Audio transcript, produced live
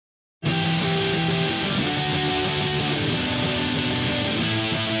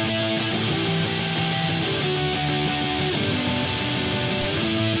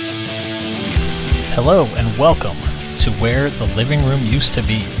Hello and welcome to Where the Living Room Used to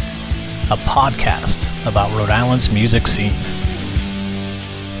Be, a podcast about Rhode Island's music scene.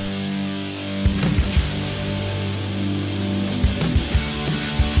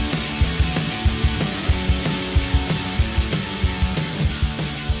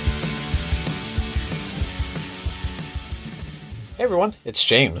 Hey everyone, it's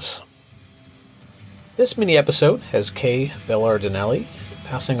James. This mini episode has Kay Belardinelli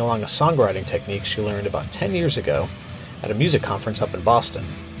passing along a songwriting technique she learned about 10 years ago at a music conference up in Boston.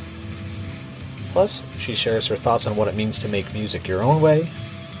 Plus, she shares her thoughts on what it means to make music your own way,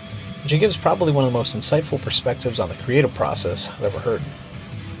 and she gives probably one of the most insightful perspectives on the creative process I've ever heard.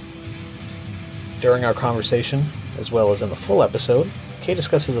 During our conversation, as well as in the full episode, Kay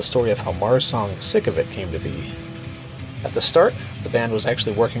discusses the story of how Mars' song Sick of It came to be. At the start, the band was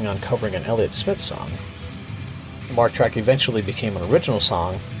actually working on covering an Elliott Smith song. The Mars track eventually became an original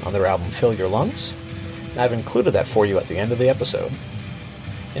song on their album Fill Your Lungs, and I've included that for you at the end of the episode.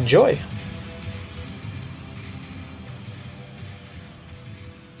 Enjoy!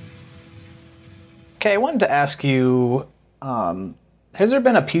 Okay, I wanted to ask you, has there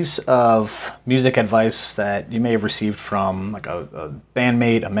been a piece of music advice that you may have received from like a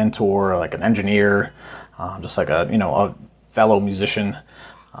bandmate, a mentor, or like an engineer, just like a fellow musician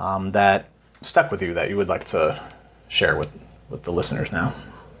that stuck with you that you would like to share with the listeners now?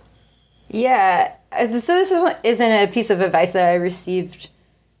 Yeah, so this isn't a piece of advice that I received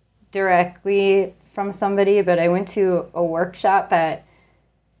directly from somebody, but I went to a workshop at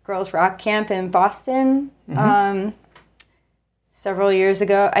Girls Rock Camp in Boston several years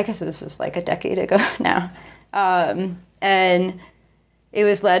ago. I guess this was like a decade ago now. And it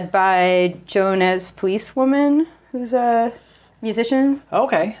was led by Joan's Policewoman, who's a musician.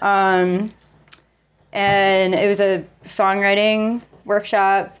 Okay. And it was a songwriting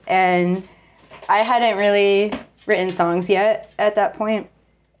workshop, and I hadn't really written songs yet at that point.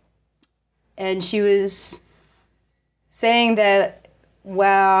 And she was saying that,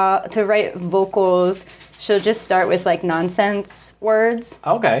 well, to write vocals, she'll just start with like nonsense words.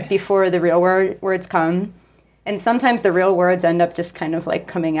 Okay. Before the real words come. And sometimes the real words end up just kind of like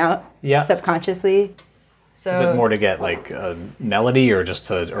coming out subconsciously. So, is it more to get like a melody, or is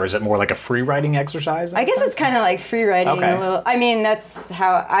it more like a free writing exercise? I guess it's kind of like free writing a little. I mean, that's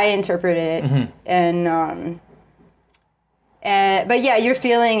how I interpret it. Mm-hmm. But yeah, you're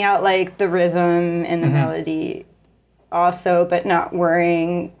feeling out like the rhythm and the melody also, but not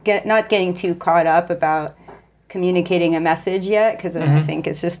not getting too caught up about communicating a message yet, because I think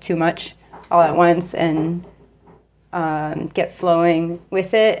it's just too much all at once, and get flowing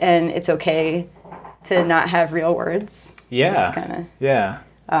with it, and it's okay to not have real words. Yeah.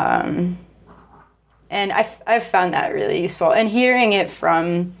 And I've found that really useful. And hearing it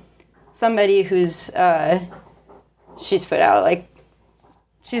from somebody who's, she's put out, like,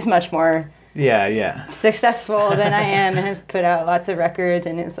 she's much more successful than I am, and has put out lots of records,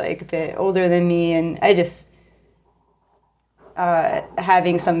 and is like a bit older than me. And I just,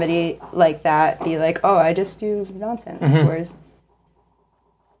 having somebody like that be like, oh, I just do nonsense words.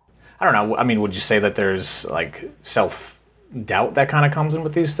 I don't know. I mean, would you say that there's like self-doubt that kind of comes in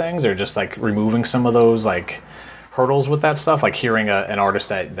with these things, or just like removing some of those like hurdles with that stuff, like hearing an artist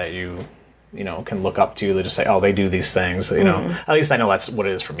that you can look up to, that just say, oh, they do these things, you know? At least I know that's what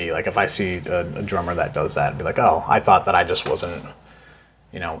it is for me. Like if I see a drummer that does that, I'd be like, oh, I thought that I just wasn't,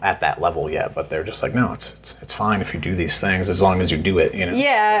 at that level yet, but they're just like, no, it's fine if you do these things as long as you do it,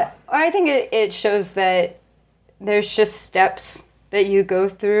 Yeah, I think it shows that there's just steps that you go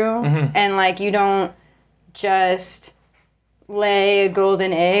through, and like you don't just lay a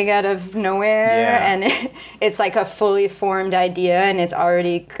golden egg out of nowhere, and it's like a fully formed idea, and it's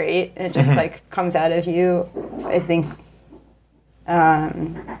already great. It just like comes out of you. I think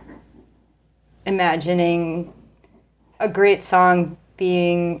imagining a great song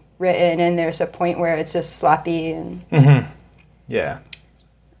being written, and there's a point where it's just sloppy and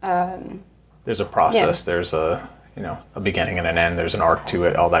there's a process. There's a beginning and an end. There's an arc to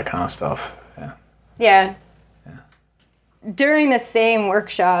it, all that kind of stuff. Yeah. During the same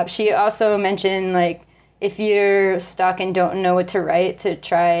workshop, she also mentioned, like, if you're stuck and don't know what to write, to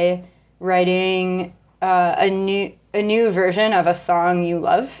try writing a new version of a song you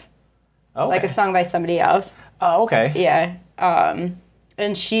love. Okay. Like a song by somebody else. Oh, okay. Yeah. And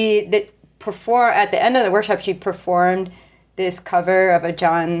at the end of the workshop, she performed this cover of a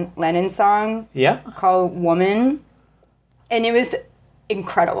John Lennon song called Woman. And it was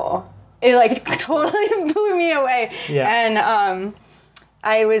incredible. It like totally blew me away. Yeah. And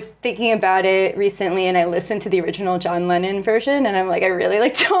I was thinking about it recently, and I listened to the original John Lennon version, and I'm like, I really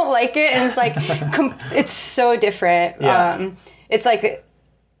like don't like it, and it's like it's so different. Yeah. It's like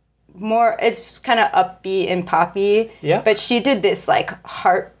more, it's kind of upbeat and poppy. Yeah. But she did this like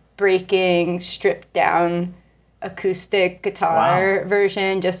heartbreaking, stripped down acoustic guitar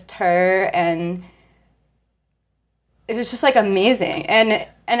version, just her, and it was just like amazing, and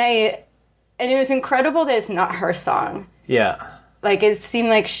it was incredible that it's not her song. Yeah. Like, it seemed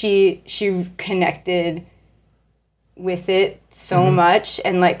like she connected with it so much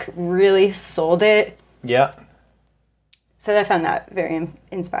and, like, really sold it. Yeah. So I found that very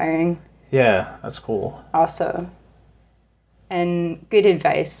inspiring. Yeah, that's cool. Also. And good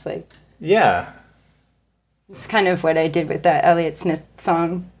advice. Like, yeah. It's kind of what I did with that Elliott Smith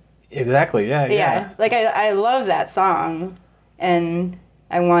song. Exactly, yeah. Like, I love that song. And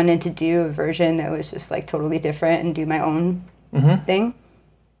I wanted to do a version that was just, like, totally different and do my own thing.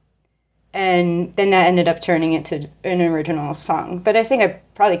 And then that ended up turning into an original song. But I think I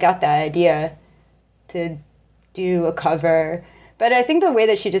probably got that idea to do a cover. But I think the way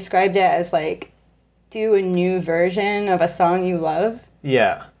that she described it as like, do a new version of a song you love.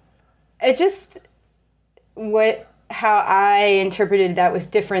 Yeah. It just, how I interpreted that was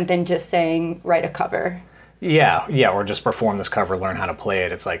different than just saying, write a cover. Yeah, or just perform this cover, learn how to play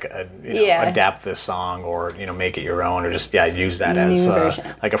it. It's like, adapt this song, or make it your own, or just use that as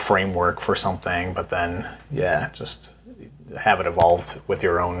like a framework for something. But then just have it evolved with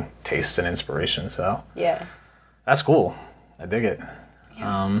your own tastes and inspiration. So that's cool. I dig it.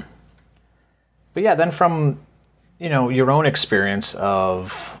 Yeah. But yeah, then from your own experience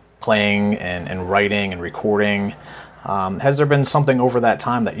of playing and writing and recording, has there been something over that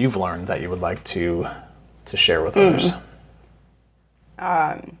time that you've learned that you would like to share with others?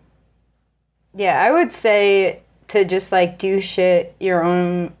 Yeah, I would say to just like do shit your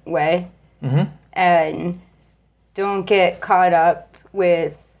own way, and don't get caught up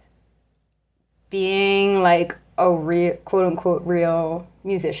with being like a real, quote unquote, real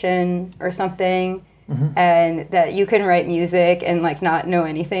musician or something, and that you can write music and like not know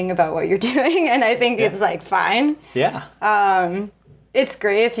anything about what you're doing, and I think it's like fine. Yeah. It's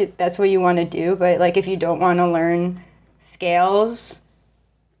great if that's what you want to do, but like if you don't want to learn scales,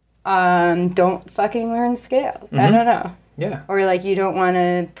 don't fucking learn scales. I don't know. Yeah. Or like you don't want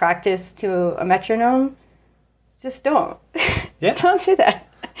to practice to a metronome, just don't. Yeah. Don't do that.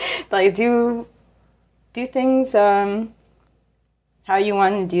 Like do things how you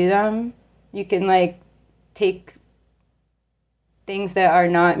want to do them. You can like take things that are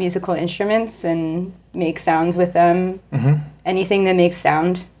not musical instruments and make sounds with them. Anything that makes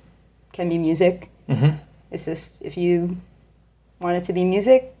sound can be music. It's just, if you want it to be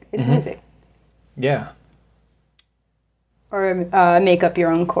music, it's music. Yeah. Or make up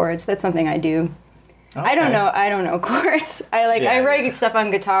your own chords. That's something I do. Okay. I don't know chords. I write stuff on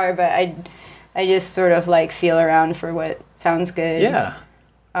guitar, but I just sort of like feel around for what sounds good. Yeah.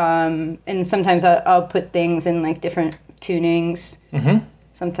 And sometimes I'll put things in like different tunings.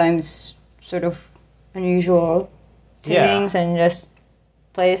 Sometimes sort of unusual tunings, and just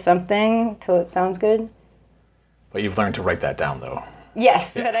play something till it sounds good. But you've learned to write that down, though.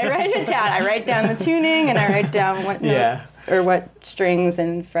 Yes, but I write it down. I write down the tuning, and I write down what notes or what strings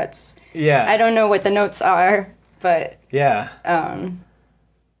and frets. Yeah. I don't know what the notes are, but I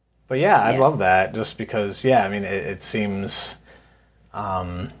love that, just because I mean it seems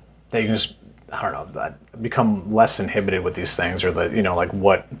that you can just, I don't know, become less inhibited with these things, or that, like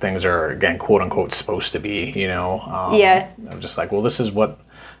what things are, again, quote unquote, supposed to be, I'm just like, well, this is what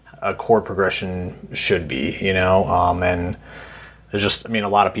a chord progression should be, and there's just, I mean, a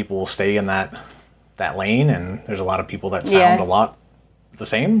lot of people will stay in that lane, and there's a lot of people that sound a lot the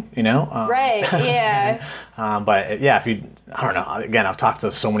same, right, yeah. But if you, I don't know, again, I've talked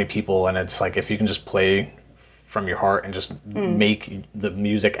to so many people, and it's like, if you can just play from your heart and just make the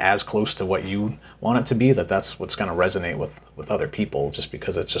music as close to what you want it to be, that's what's going to resonate with other people, just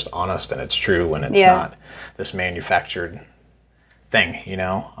because it's just honest and it's true, and it's not this manufactured thing,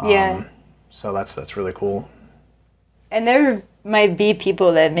 so that's really cool. And there might be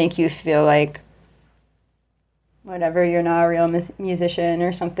people that make you feel like whatever, you're not a real musician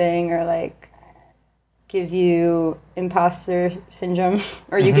or something, or like give you imposter syndrome,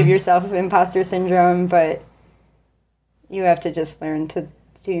 or you give yourself imposter syndrome, but you have to just learn to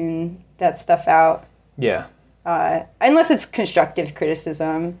tune that stuff out. Yeah. Unless it's constructive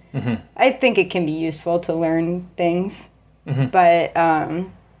criticism. I think it can be useful to learn things. But I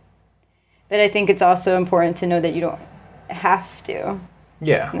think it's also important to know that you don't have to.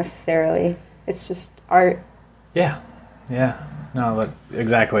 Yeah. Necessarily. It's just art. Yeah. Yeah. No, but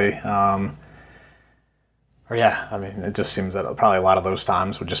exactly. Or yeah, I mean, it just seems that probably a lot of those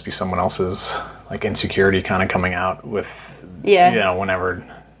times would just be someone else's like insecurity kind of coming out with,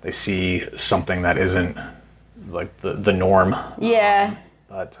 whenever they see something that isn't like the norm. Yeah.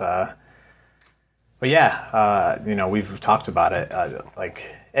 But yeah, we've talked about it,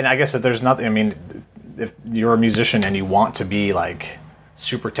 and I guess that there's nothing. I mean, if you're a musician and you want to be like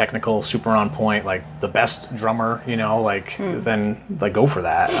super technical, super on point, like the best drummer, then like go for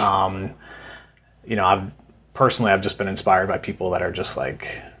that. I've just been inspired by people that are just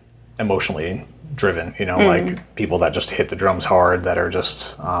like emotionally driven, like people that just hit the drums hard, that are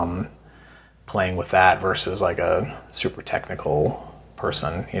just playing with that versus like a super technical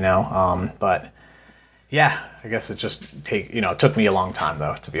person, but yeah, I guess it just it took me a long time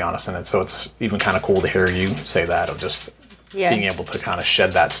though, to be honest. And so it's even kind of cool to hear you say that, of just being able to kind of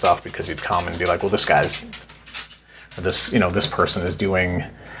shed that stuff, because you'd come and be like, well, this person is doing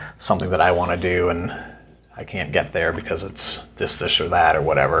something that I want to do, and I can't get there because it's this or that or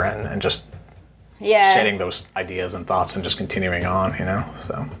whatever, and just shedding those ideas and thoughts and just continuing on,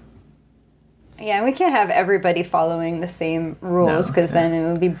 so. Yeah, and we can't have everybody following the same rules, because then it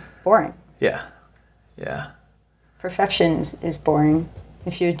would be boring. Yeah. Yeah. Perfection is boring.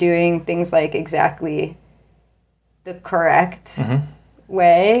 If you're doing things like exactly the correct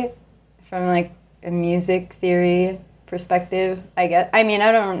way, from like a music theory perspective, I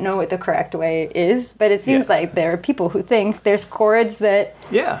don't know what the correct way is, but it seems like there are people who think there's chords that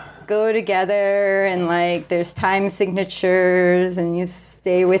go together, and like there's time signatures, and you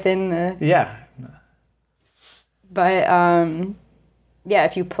stay within the But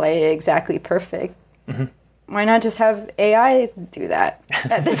if you play exactly perfect, why not just have AI do that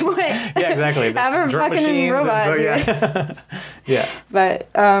at this point? Yeah, exactly. Have a fucking robot do it. Yeah. But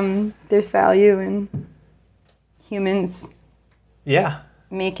there's value in humans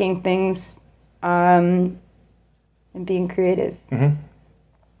making things and being creative.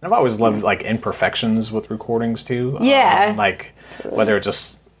 I've always loved like imperfections with recordings too. Like whether it's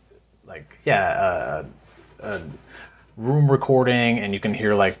just like a room recording and you can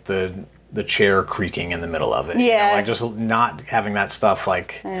hear like the chair creaking in the middle of it. Like just not having that stuff.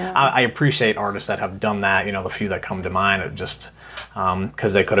 Like I appreciate artists that have done that. The few that come to mind, it just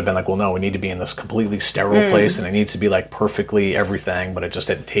because they could have been like, well, no, we need to be in this completely sterile place, and it needs to be like perfectly everything. But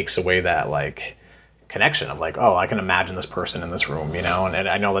it takes away that like connection of like, oh, I can imagine this person in this room, and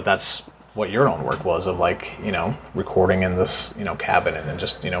I know that that's what your own work was, of like, recording in this, cabin, and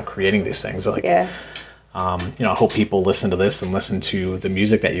just, creating these things. Like, I hope people listen to this and listen to the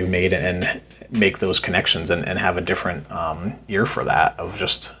music that you made and make those connections and have a different ear for that, of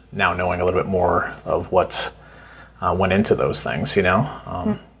just now knowing a little bit more of what went into those things, I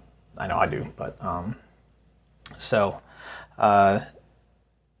know I do, but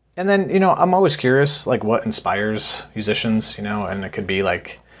and then, I'm always curious, like what inspires musicians, and it could be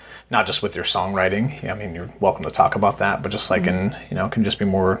like, not just with your songwriting. I mean, you're welcome to talk about that, but just like it can just be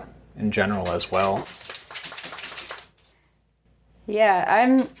more in general as well. Yeah,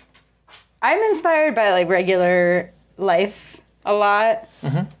 I'm inspired by like regular life a lot.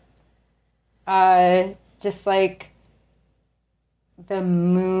 Just like the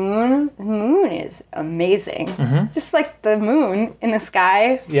moon. The moon is amazing. Just like the moon in the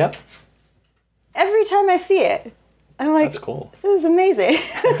sky. Yep. Every time I see it, I'm like, that's cool. This is amazing.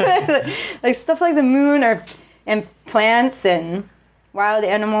 Like stuff like the moon and plants and wild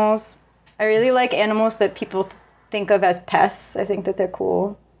animals. I really like animals that people think of as pests. I think that they're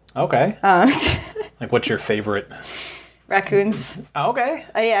cool. Okay. Like, what's your favorite? Raccoons. Okay.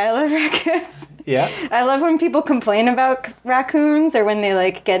 Yeah, I love raccoons. Yeah. I love when people complain about raccoons, or when they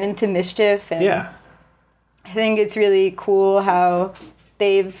like get into mischief. And I think it's really cool how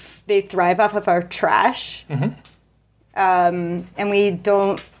they thrive off of our trash. And we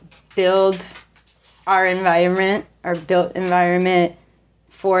don't build our environment, our built environment,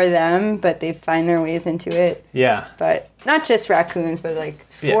 for them, but they find their ways into it. Yeah. But not just raccoons, but like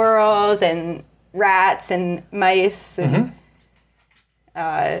squirrels and rats and mice, and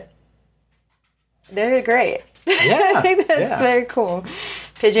they're great. Yeah. I think that's very cool.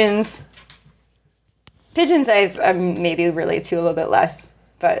 Pigeons I maybe relate to a little bit less,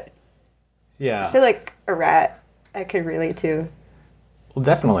 but I feel like a rat I could relate to. Well,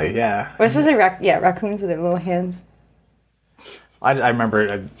 definitely, yeah. Or especially raccoons with their little hands. I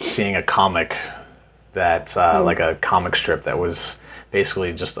remember seeing a comic that, like a comic strip that was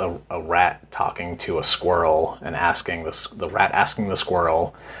basically just a rat talking to a squirrel and asking the rat asking the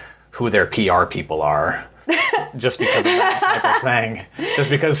squirrel who their PR people are. just because of that type of thing. Just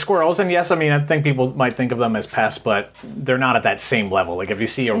because squirrels, and yes, I mean, I think people might think of them as pests, but they're not at that same level. Like if you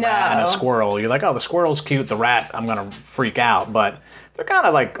see a rat and a squirrel, you're like, oh, the squirrel's cute, the rat, I'm going to freak out. But they're kind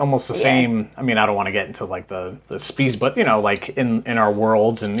of like almost the same. I mean, I don't want to get into like the species, but you know, like in our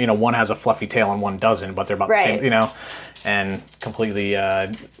worlds, and you know, one has a fluffy tail and one doesn't, but they're about the same, you know, and completely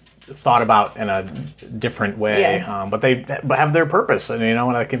thought about in a different way. But they have their purpose, and you know,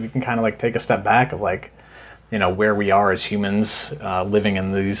 and I think you can kind of like take a step back of like, you know, where we are as humans living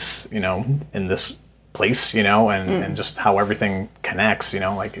in these, you know, in this place, you know, and just how everything connects, you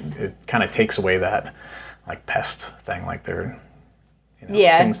know, like it kind of takes away that like pest thing, like they're, you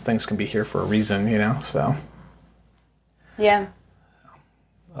know, things can be here for a reason, you know, so. Yeah.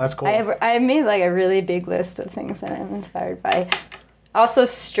 That's cool. I made like a really big list of things that I'm inspired by. Also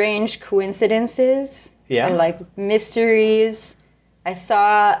strange coincidences. Yeah. And like mysteries. I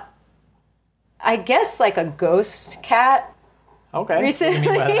saw, I guess, like a ghost cat. Okay. Recently. What do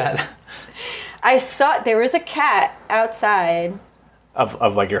you mean by that? I saw there was a cat outside.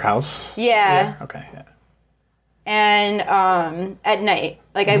 Of like your house? Yeah. Okay. Yeah. And at night,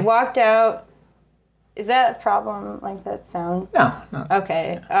 like I walked out. Is that a problem? Like that sound? No.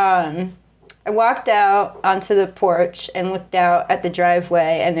 Okay. I walked out onto the porch and looked out at the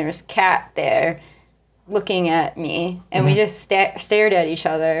driveway, and there was a cat there looking at me, and we just stared at each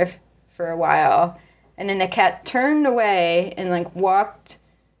other for a while, and then the cat turned away and like walked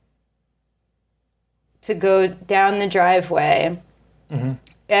to go down the driveway,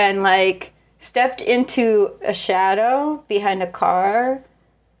 and like stepped into a shadow behind a car,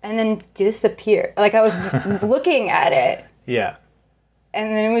 and then disappeared. Like I was looking at it. Yeah.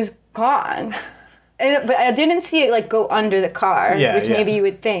 And then it was gone. But I didn't see it like go under the car, which maybe you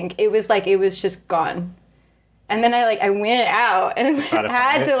would think. It was like it was just gone. And then I went out and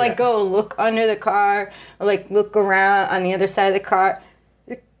had to like go look under the car or like look around on the other side of the car.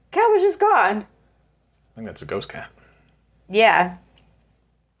 The cat was just gone. I think that's a ghost cat. Yeah.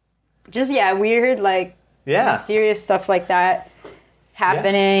 Just weird like mysterious stuff like that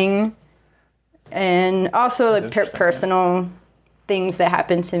happening. And also like personal things that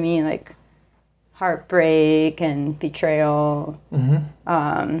happen to me, like heartbreak and betrayal,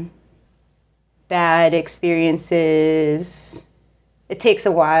 bad experiences. It takes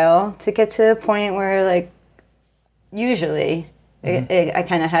a while to get to a point where, like, usually I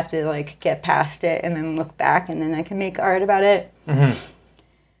kind of have to like get past it and then look back, and then I can make art about it.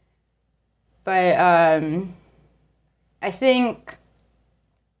 But I think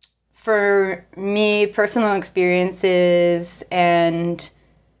for me, personal experiences and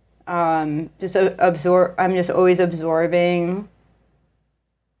I'm just always absorbing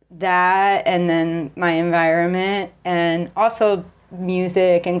that, and then my environment, and also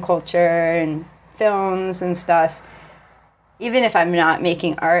music and culture and films and stuff. Even if I'm not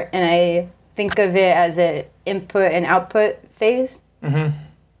making art, and I think of it as an input and output phase,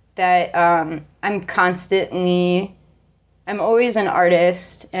 that I'm always an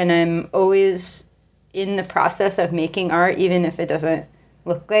artist, and I'm always in the process of making art, even if it doesn't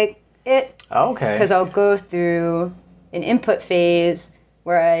look like it. Okay. Because I'll go through an input phase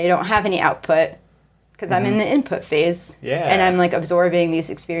where I don't have any output, because I'm in the input phase. Yeah. And I'm like absorbing these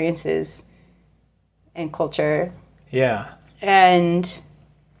experiences and culture. Yeah. And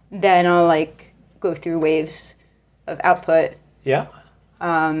then I'll like go through waves of output. Yeah.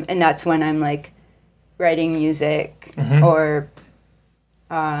 And that's when I'm like writing music or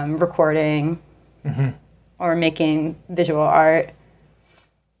recording or making visual art.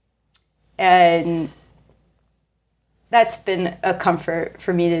 And that's been a comfort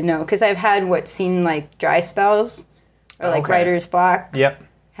for me to know, because I've had what seemed like dry spells or like writer's block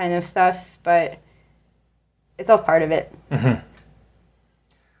kind of stuff, but it's all part of it.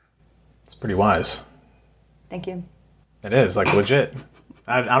 It's pretty wise. Thank you. It is, like, legit.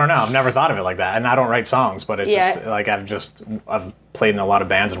 I don't know. I've never thought of it like that. And I don't write songs, but it's just, like, I've played in a lot of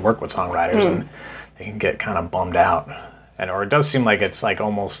bands and worked with songwriters, and they can get kind of bummed out. Or it does seem like it's, like,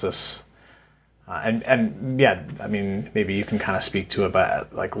 almost this... And yeah, I mean, maybe you can kind of speak to it,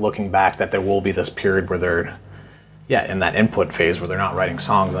 but, like, looking back, that there will be this period where they're, in that input phase where they're not writing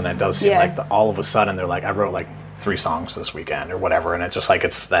songs, and it does seem like all of a sudden they're like, I wrote, like, 3 songs this weekend or whatever, and it's just like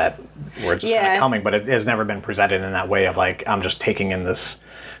it's that where it's just kind of coming, but it has never been presented in that way of like, I'm just taking in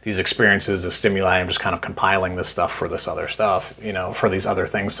these experiences, the stimuli, I'm just kind of compiling this stuff for this other stuff, you know, for these other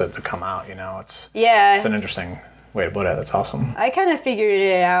things to come out, you know. It's an interesting way to put it. That's awesome. I kind of figured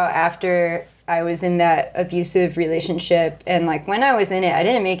it out after I was in that abusive relationship, and like when I was in it, I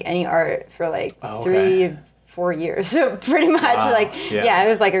didn't make any art for like 3-4 years, so pretty much it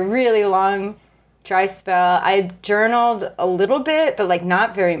was like a really long dry spell. I journaled a little bit, but like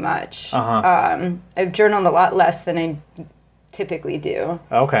not very much. I've journaled a lot less than I typically do.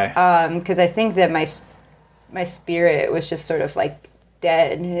 Okay. Because I think that my spirit was just sort of like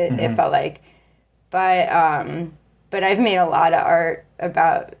dead. It felt like, but I've made a lot of art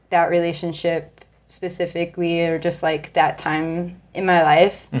about that relationship specifically, or just like that time in my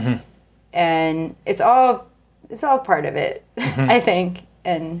life, and it's all part of it, I think.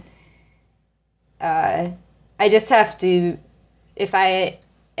 And I just have to, if I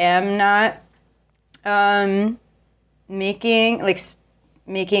am not making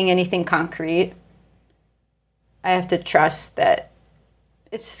anything concrete, I have to trust that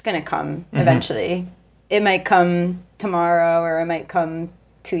it's just going to come eventually. It might come tomorrow, or it might come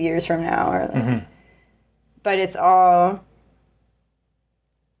 2 years from now, or like, but it's all,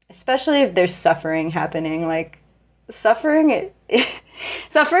 especially if there's suffering happening, like suffering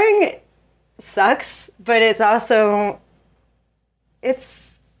sucks, but it's also, it's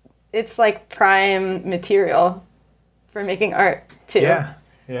like prime material for making art too. Yeah.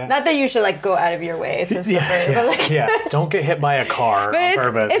 Not that you should like go out of your way to suffer, but like Don't get hit by a car on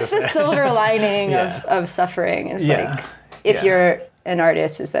purpose. It's the silver lining of suffering. It's like, if you're an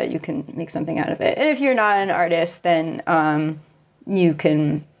artist, is that you can make something out of it. And if you're not an artist, then you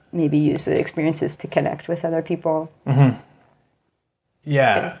can maybe use the experiences to connect with other people.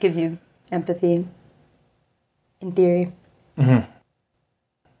 Yeah. It gives you empathy, in theory. I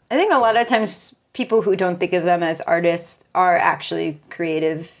think a lot of times people who don't think of them as artists are actually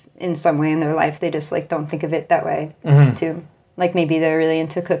creative in some way in their life. They just like don't think of it that way too. Like maybe they're really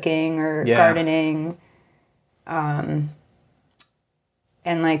into cooking or gardening. And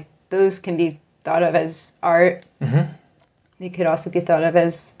like those can be thought of as art. They could also be thought of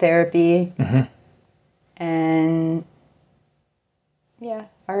as therapy. And yeah,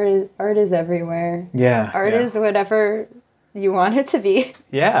 art is everywhere. Art is whatever you want it to be.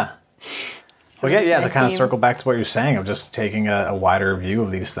 To kind of circle back to what you're saying of just taking a wider view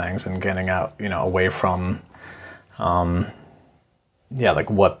of these things and getting out, away from, like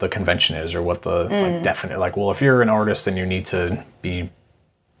what the convention is, or what the like definite, like, well, if you're an artist, then you need to be,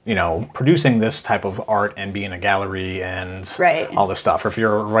 producing this type of art and be in a gallery and all this stuff. Or if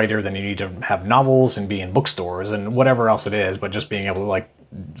you're a writer, then you need to have novels and be in bookstores and whatever else it is. But just being able to like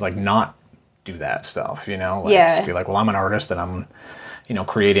not do that stuff, just be like, well, I'm an artist and I'm,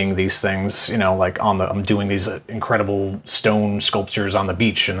 creating these things, like I'm doing these incredible stone sculptures on the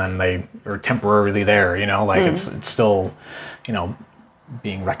beach, and then they are temporarily there, it's still,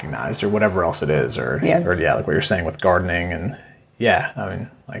 being recognized, or whatever else it is, or like what you're saying with gardening, and I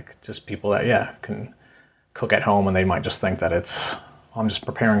mean, like just people that can cook at home, and they might just think that it's, I'm just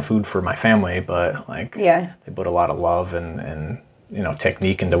preparing food for my family, but like they put a lot of love and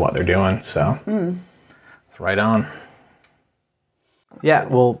technique into what they're doing, so it's right on.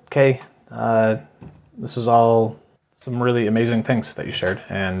 Well, Kay, this was all some really amazing things that you shared,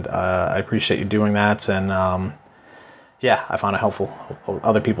 and I appreciate you doing that, and I found it helpful. Hope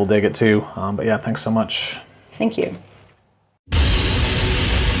other people dig it too, but thanks so much. Thank you.